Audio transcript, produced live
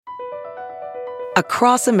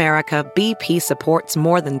Across America, BP supports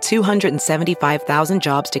more than 275,000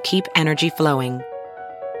 jobs to keep energy flowing.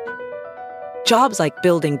 Jobs like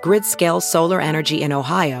building grid-scale solar energy in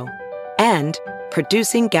Ohio and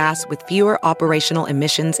producing gas with fewer operational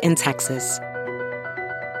emissions in Texas.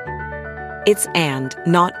 It's and,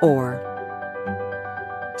 not or.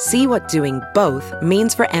 See what doing both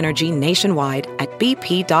means for energy nationwide at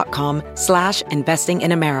bp.com/investing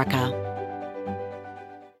in America.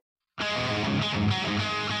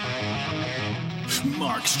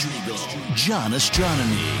 Mark Strigl, John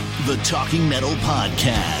Astronomy, the Talking Metal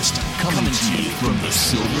Podcast, coming to you from the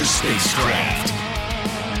Silver Spacecraft.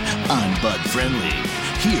 I'm Bud Friendly.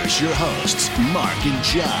 Here's your hosts, Mark and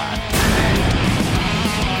John.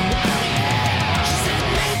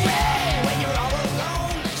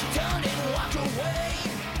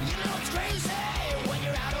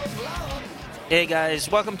 Hey guys,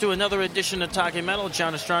 welcome to another edition of Talking Metal.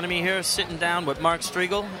 John Astronomy here, sitting down with Mark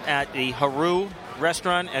Strigl at the Haru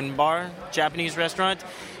Restaurant and Bar, Japanese restaurant.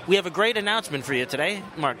 We have a great announcement for you today.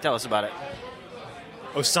 Mark, tell us about it.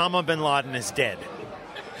 Osama bin Laden is dead.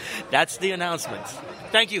 That's the announcement.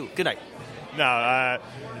 Thank you. Good night.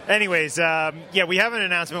 Anyways, we have an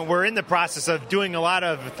announcement. We're in the process of doing a lot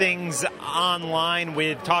of things online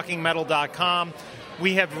with TalkingMetal.com.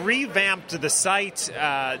 We have revamped the site.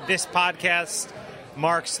 This podcast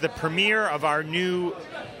marks the premiere of our new,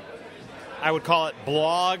 I would call it,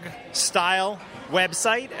 blog-style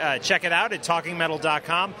website. Check it out at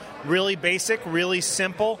TalkingMetal.com. Really basic, really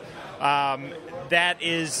simple. That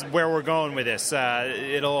is where we're going with this.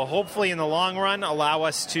 It'll hopefully, in the long run, allow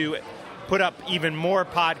us to put up even more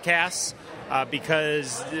podcasts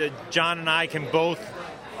because John and I can both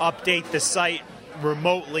update the site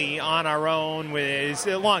remotely on our own. It's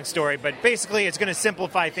a long story, but basically it's going to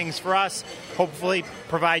simplify things for us, hopefully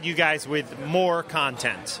provide you guys with more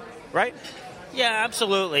content, right? Yeah,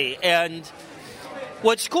 absolutely. And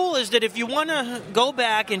what's cool is that if you want to go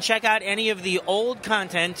back and check out any of the old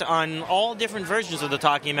content on all different versions of the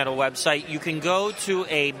Talking Metal website, you can go to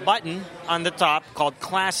a button on the top called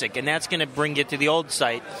Classic, and that's going to bring you to the old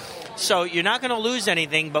site. So you're not going to lose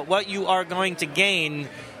anything, but what you are going to gain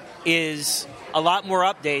is a lot more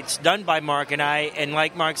updates done by Mark and I. And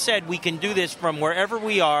like Mark said, we can do this from wherever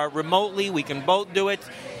we are, remotely. We can both do it.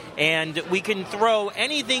 And we can throw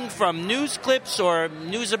anything from news clips or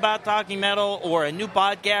news about Talking Metal or a new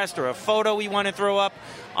podcast or a photo we want to throw up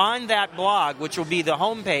on that blog, which will be the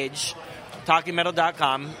homepage,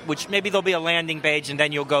 TalkingMetal.com, which maybe there'll be a landing page and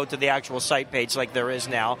then you'll go to the actual site page like there is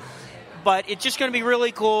now. But it's just going to be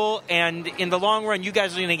really cool. And in the long run, you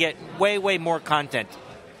guys are going to get way, way more content.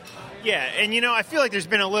 Yeah, and I feel like there's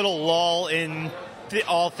been a little lull in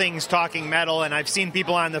all things Talking Metal, and I've seen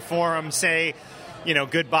people on the forum say,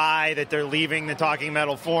 goodbye, that they're leaving the Talking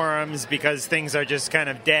Metal forums because things are just kind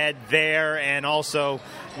of dead there and also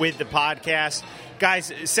with the podcast.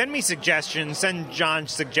 Guys, send me suggestions, send John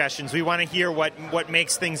suggestions. We want to hear what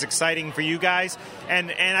makes things exciting for you guys.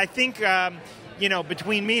 And I think,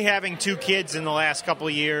 between me having 2 kids in the last couple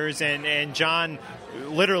of years and John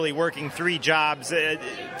literally working 3 jobs,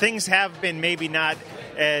 things have been maybe not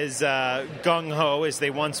as gung-ho as they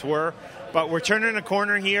once were, but we're turning a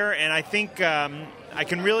corner here, and I think I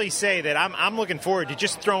can really say that I'm looking forward to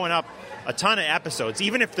just throwing up a ton of episodes,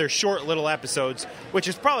 even if they're short little episodes, which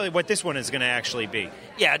is probably what this one is going to actually be.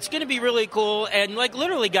 Yeah, it's going to be really cool, and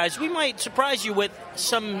literally, guys, we might surprise you with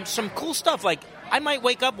some cool stuff. I might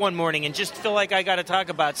wake up one morning and just feel like I got to talk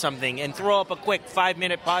about something and throw up a quick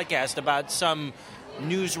 5-minute podcast about some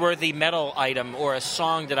newsworthy metal item or a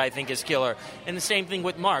song that I think is killer. And the same thing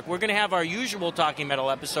with Mark. We're going to have our usual Talking Metal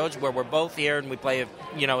episodes where we're both here and we play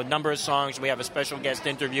a number of songs. We have a special guest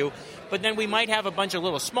interview. But then we might have a bunch of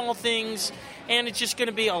little small things, and it's just going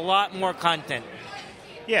to be a lot more content.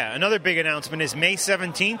 Yeah, another big announcement is May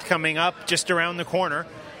 17th coming up just around the corner.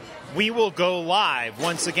 We will go live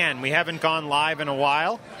once again. We haven't gone live in a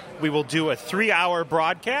while. We will do a 3-hour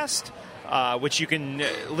broadcast, which you can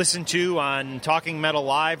listen to on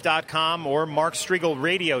TalkingMetalLive.com or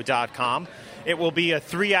MarkStriglRadio.com. It will be a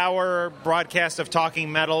 3-hour broadcast of Talking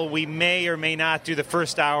Metal. We may or may not do the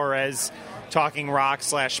first hour as Talking Rock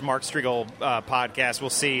 / Mark Strigl podcast. We'll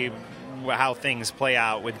see how things play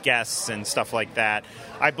out with guests and stuff like that.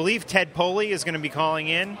 I believe Ted Poley is going to be calling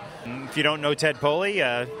in. If you don't know Ted Poley,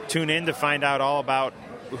 tune in to find out all about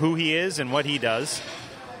who he is and what he does.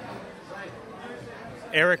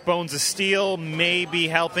 Eric Bones of Steel may be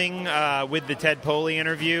helping with the Ted Poley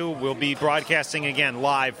interview. We'll be broadcasting again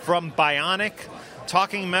live from Bionic,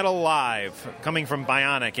 Talking Metal Live, coming from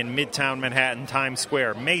Bionic in Midtown Manhattan, Times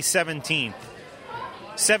Square, May 17th.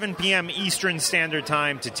 7 p.m. Eastern Standard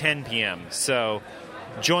Time to 10 p.m. So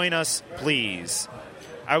join us, please.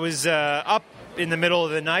 I was up in the middle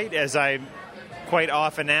of the night, as I quite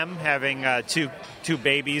often am, having two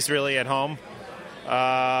babies really at home.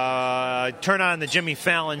 Turn on the Jimmy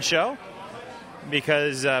Fallon Show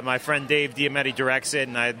because my friend Dave Diametti directs it,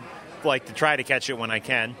 and I'd like to try to catch it when I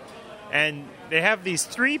can. And they have these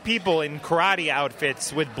 3 people in karate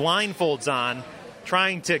outfits with blindfolds on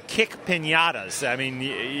trying to kick piñatas. I mean,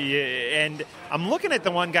 and I'm looking at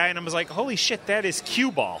the one guy, and I was like, holy shit, that is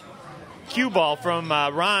Cue Ball. Cue Ball from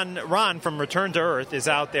Ron from Return to Earth is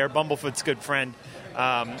out there, Bumblefoot's good friend,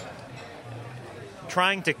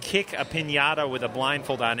 trying to kick a piñata with a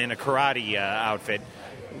blindfold on in a karate outfit.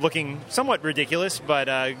 Looking somewhat ridiculous,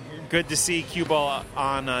 but good to see Cue Ball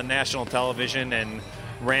on national television. And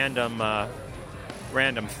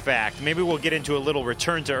random fact, maybe we'll get into a little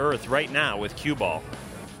Return to Earth right now with Cue Ball.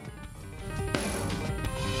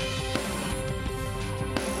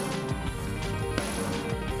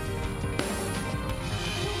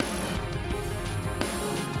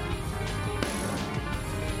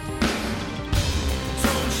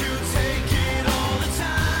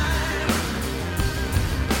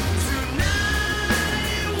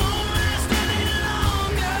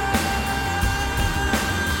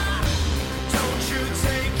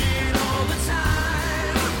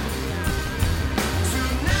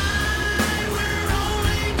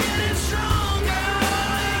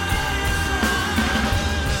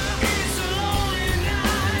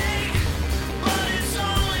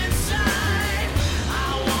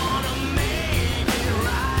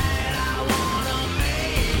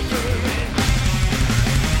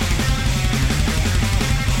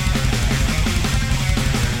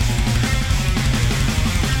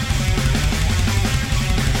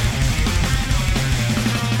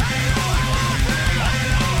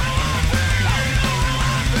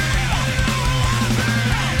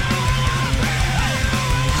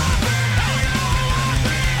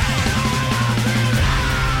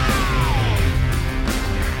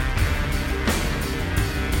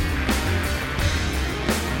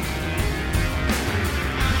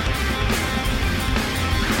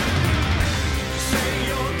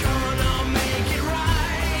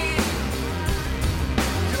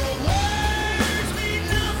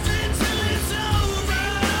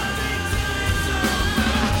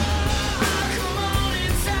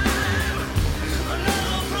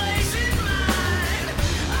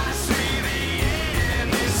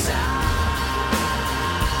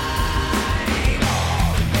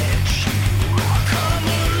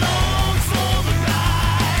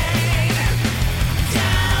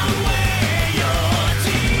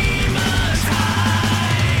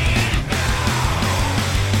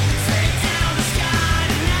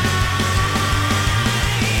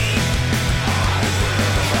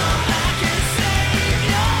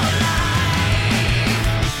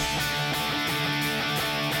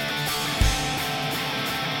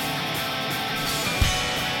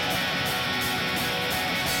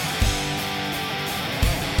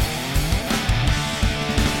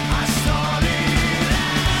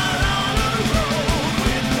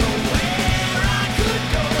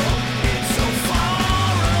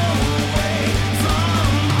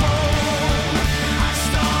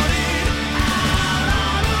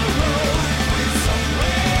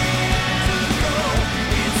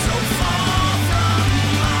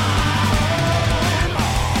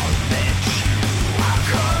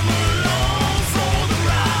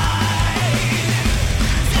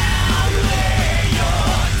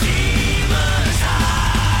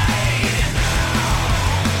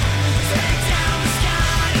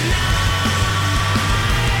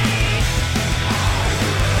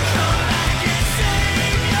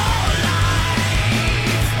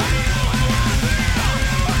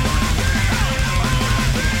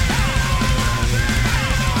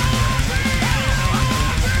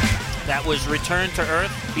 Was Return to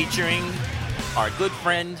Earth, featuring our good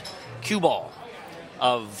friend Cue Ball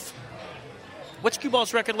of... What's Cue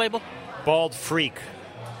Ball's record label? Bald Freak.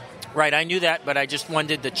 Right, I knew that, but I just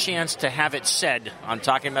wanted the chance to have it said on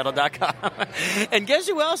TalkingMetal.com. And guess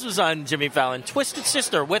who else was on Jimmy Fallon? Twisted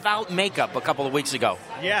Sister, without makeup, a couple of weeks ago.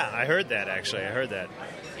 Yeah, I heard that, actually. I heard that.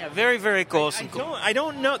 Yeah, very, very cool. I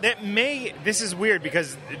don't know. This is weird,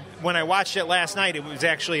 because when I watched it last night, it was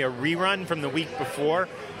actually a rerun from the week before.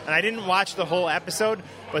 And I didn't watch the whole episode,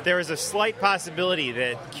 but there is a slight possibility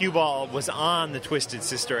that Cue Ball was on the Twisted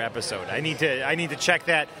Sister episode. I need to check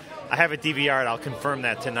that. I have a DVR, and I'll confirm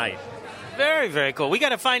that tonight. Very, very cool. We got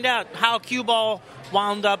to find out how Cue Ball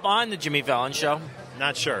wound up on the Jimmy Fallon Show.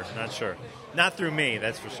 Not sure. Not through me,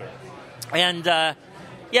 that's for sure. And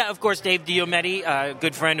Yeah, of course, Dave Diometti, a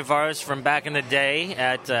good friend of ours from back in the day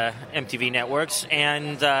at MTV Networks.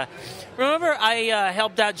 And remember, I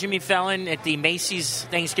helped out Jimmy Fallon at the Macy's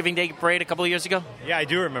Thanksgiving Day Parade a couple of years ago? Yeah, I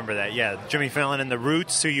do remember that. Yeah, Jimmy Fallon and the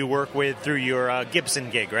Roots, who you work with through your Gibson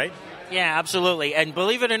gig, right? Yeah, absolutely. And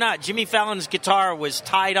believe it or not, Jimmy Fallon's guitar was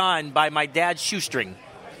tied on by my dad's shoestring.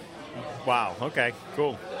 Wow, okay,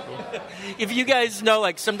 cool. If you guys know,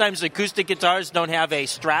 like, sometimes acoustic guitars don't have a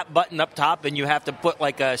strap button up top, and you have to put,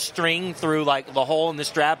 like, a string through, like, the hole in the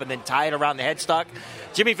strap and then tie it around the headstock.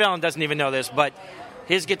 Jimmy Fallon doesn't even know this, but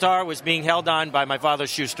his guitar was being held on by my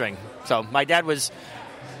father's shoestring. So my dad was,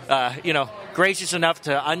 gracious enough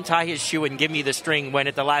to untie his shoe and give me the string when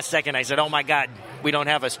at the last second I said, oh, my God, we don't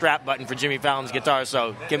have a strap button for Jimmy Fallon's guitar,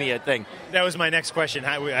 so give me a thing. That was my next question.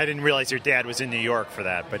 I didn't realize your dad was in New York for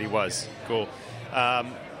that, but he was. Cool.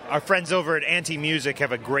 Our friends over at Anti-Music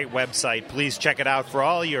have a great website. Please check it out for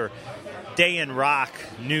all your day in rock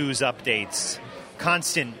news updates,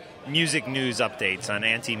 constant music news updates on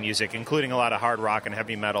Anti-Music, including a lot of hard rock and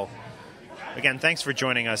heavy metal. Again, thanks for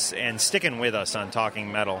joining us and sticking with us on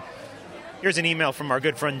Talking Metal. Here's an email from our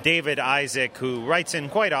good friend David Isaac, who writes in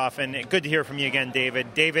quite often. Good to hear from you again,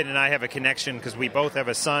 David. David and I have a connection because we both have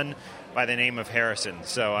a son by the name of Harrison,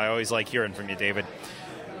 so I always like hearing from you, David.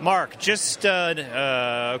 Mark, here's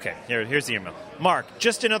the email. Mark,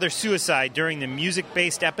 just another suicide during the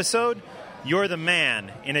music-based episode? You're the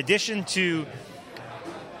man. In addition to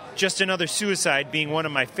Just Another Suicide being one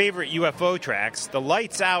of my favorite UFO tracks, the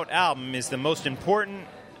Lights Out album is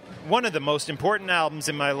one of the most important albums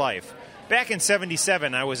in my life. Back in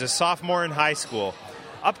 '77, I was a sophomore in high school.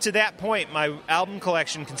 Up to that point, my album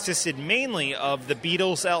collection consisted mainly of the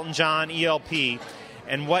Beatles, Elton John, ELP,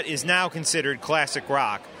 and what is now considered classic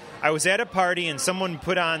rock. I was at a party and someone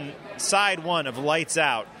put on side one of Lights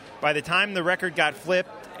Out. By the time the record got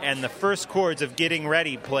flipped and the first chords of Getting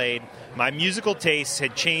Ready played, my musical tastes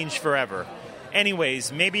had changed forever.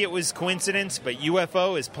 Anyways, maybe it was coincidence, but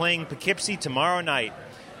UFO is playing Poughkeepsie tomorrow night.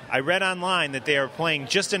 I read online that they are playing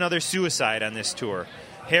Just Another Suicide on this tour.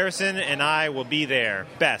 Harrison and I will be there.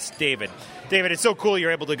 Best, David. David, it's so cool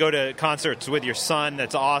you're able to go to concerts with your son.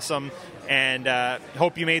 That's awesome. And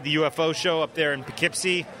hope you made the UFO show up there in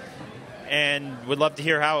Poughkeepsie. And would love to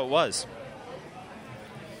hear how it was.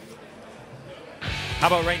 How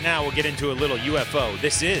about right now we'll get into a little UFO.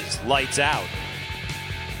 This is Lights Out.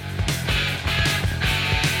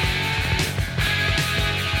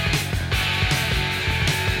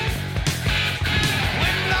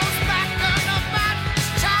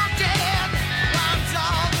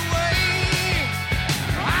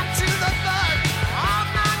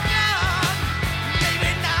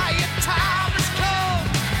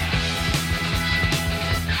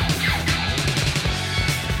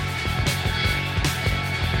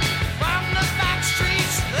 From the back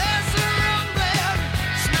streets, there's a rumble.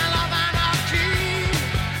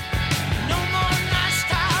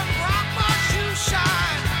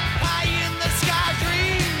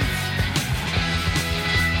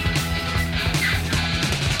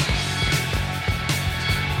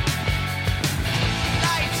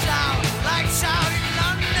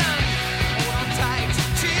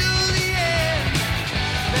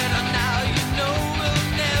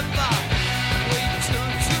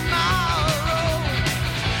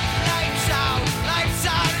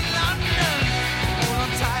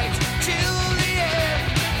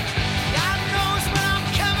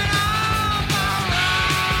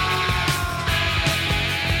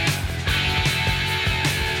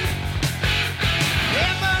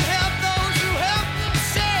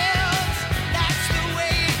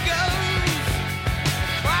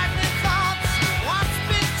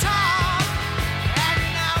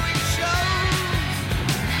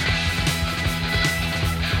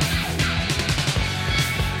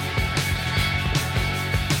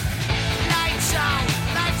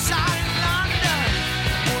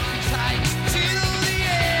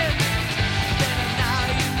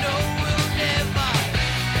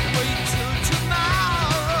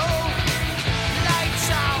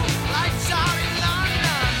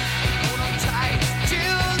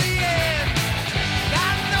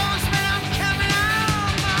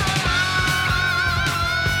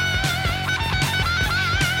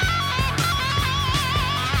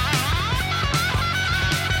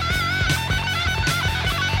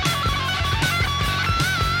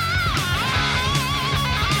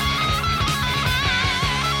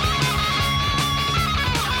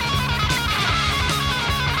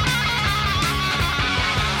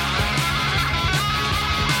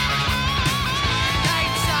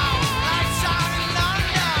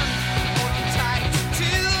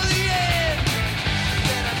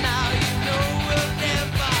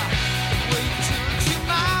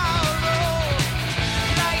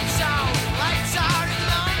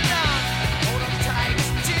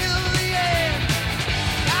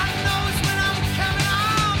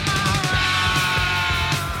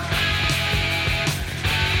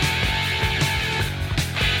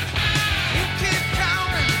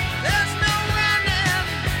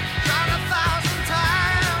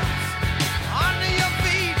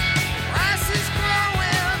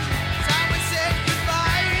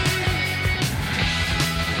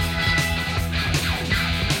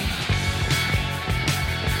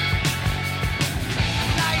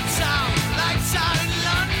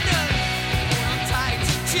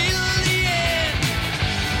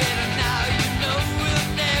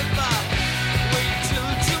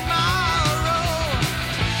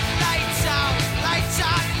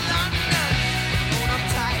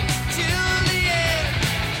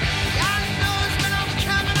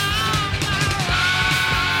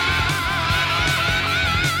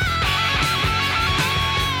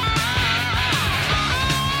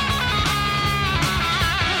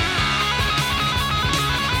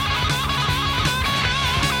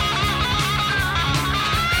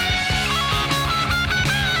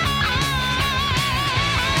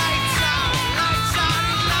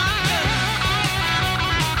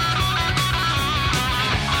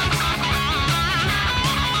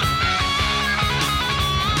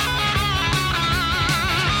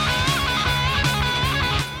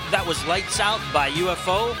 Lights Out by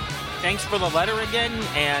UFO. Thanks for the letter again.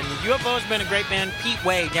 And UFO has been a great band. Pete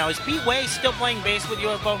Way. Now, is Pete Way still playing bass with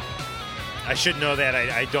UFO? I should know that.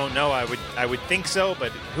 I don't know. I would think so,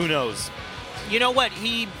 but who knows? You know what?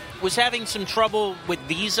 He was having some trouble with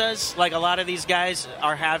visas, like a lot of these guys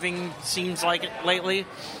are having, seems like it lately.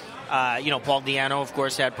 Paul Di'Anno, of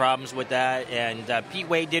course, had problems with that, and Pete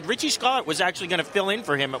Way did. Richie Scarlett was actually going to fill in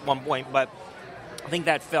for him at one point, but I think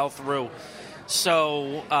that fell through.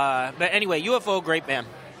 So, but anyway, UFO, great band.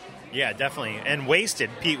 Yeah, definitely. And Wasted,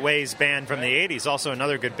 Pete Way's band from the 80s, also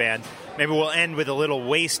another good band. Maybe we'll end with a little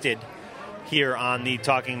Wasted here on the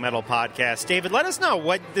Talking Metal podcast. David, let us know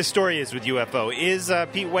what the story is with UFO. Is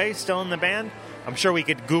Pete Way still in the band? I'm sure we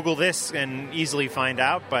could Google this and easily find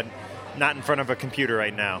out, but not in front of a computer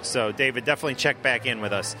right now. So, David, definitely check back in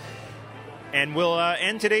with us. And we'll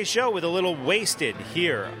end today's show with a little Wasted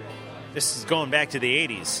here. This is going back to the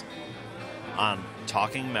 80s on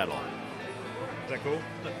Talking Metal. Is that cool?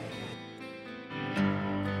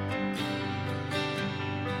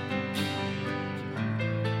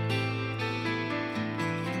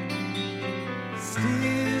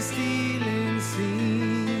 Still stealing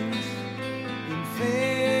scenes in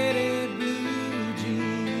faded blue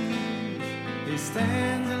jeans. He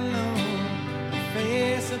stands alone,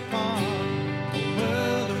 face apart.